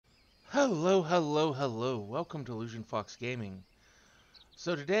Hello, hello, hello. Welcome to Illusion Fox Gaming.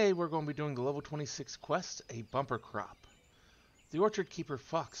 So today we're going to be doing the level 26 quest, a bumper crop. The Orchard Keeper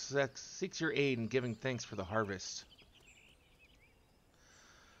Fox seeks your aid in giving thanks for the harvest.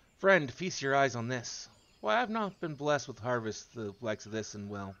 Friend, feast your eyes on this. Why, I've not been blessed with harvests the likes of this in,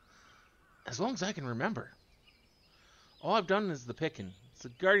 well, as long as I can remember. All I've done is the picking. It's the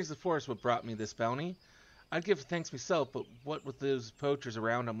Guardians of the Forest what brought me this bounty. I'd give thanks myself, but what with those poachers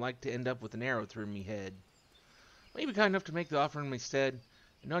around, I'm like to end up with an arrow through me head. Will you be kind enough to make the offer in my stead,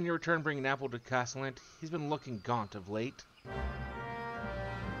 and on your return bring an apple to Castellant? He's been looking gaunt of late.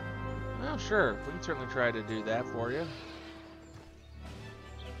 Well, sure, we can certainly try to do that for you.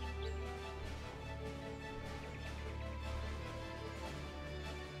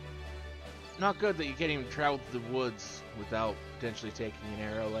 Not good that you can't even travel through the woods without potentially taking an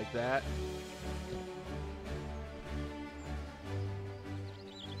arrow like that.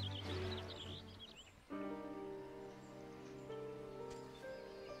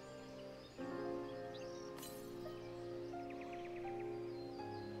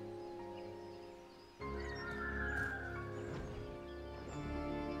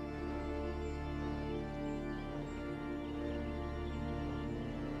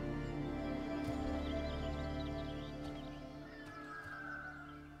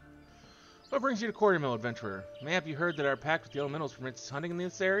 What brings you to Quartermill, adventurer? Mayhap you heard that our pact with the elementals permits hunting in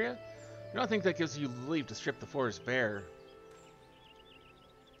this area? You don't think that gives you leave to strip the forest bare.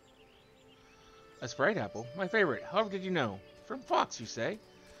 A Sprite apple? My favorite. However did you know? From Fox, you say?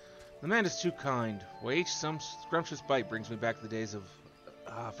 The man is too kind. Why each some scrumptious bite brings me back to the days of...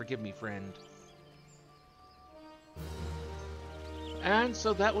 forgive me, friend. And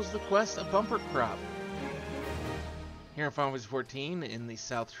so that was the quest of Bumper Crop. Here in Final Fantasy 14 in the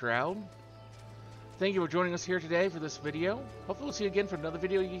South Shroud. Thank you for joining us here today for this video. Hopefully we'll see you again for another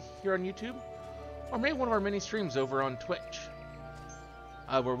video here on YouTube, or maybe one of our many streams over on Twitch,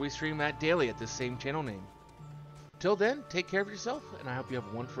 where we stream that daily at this same channel name. Till then, take care of yourself, and I hope you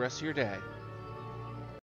have a wonderful rest of your day.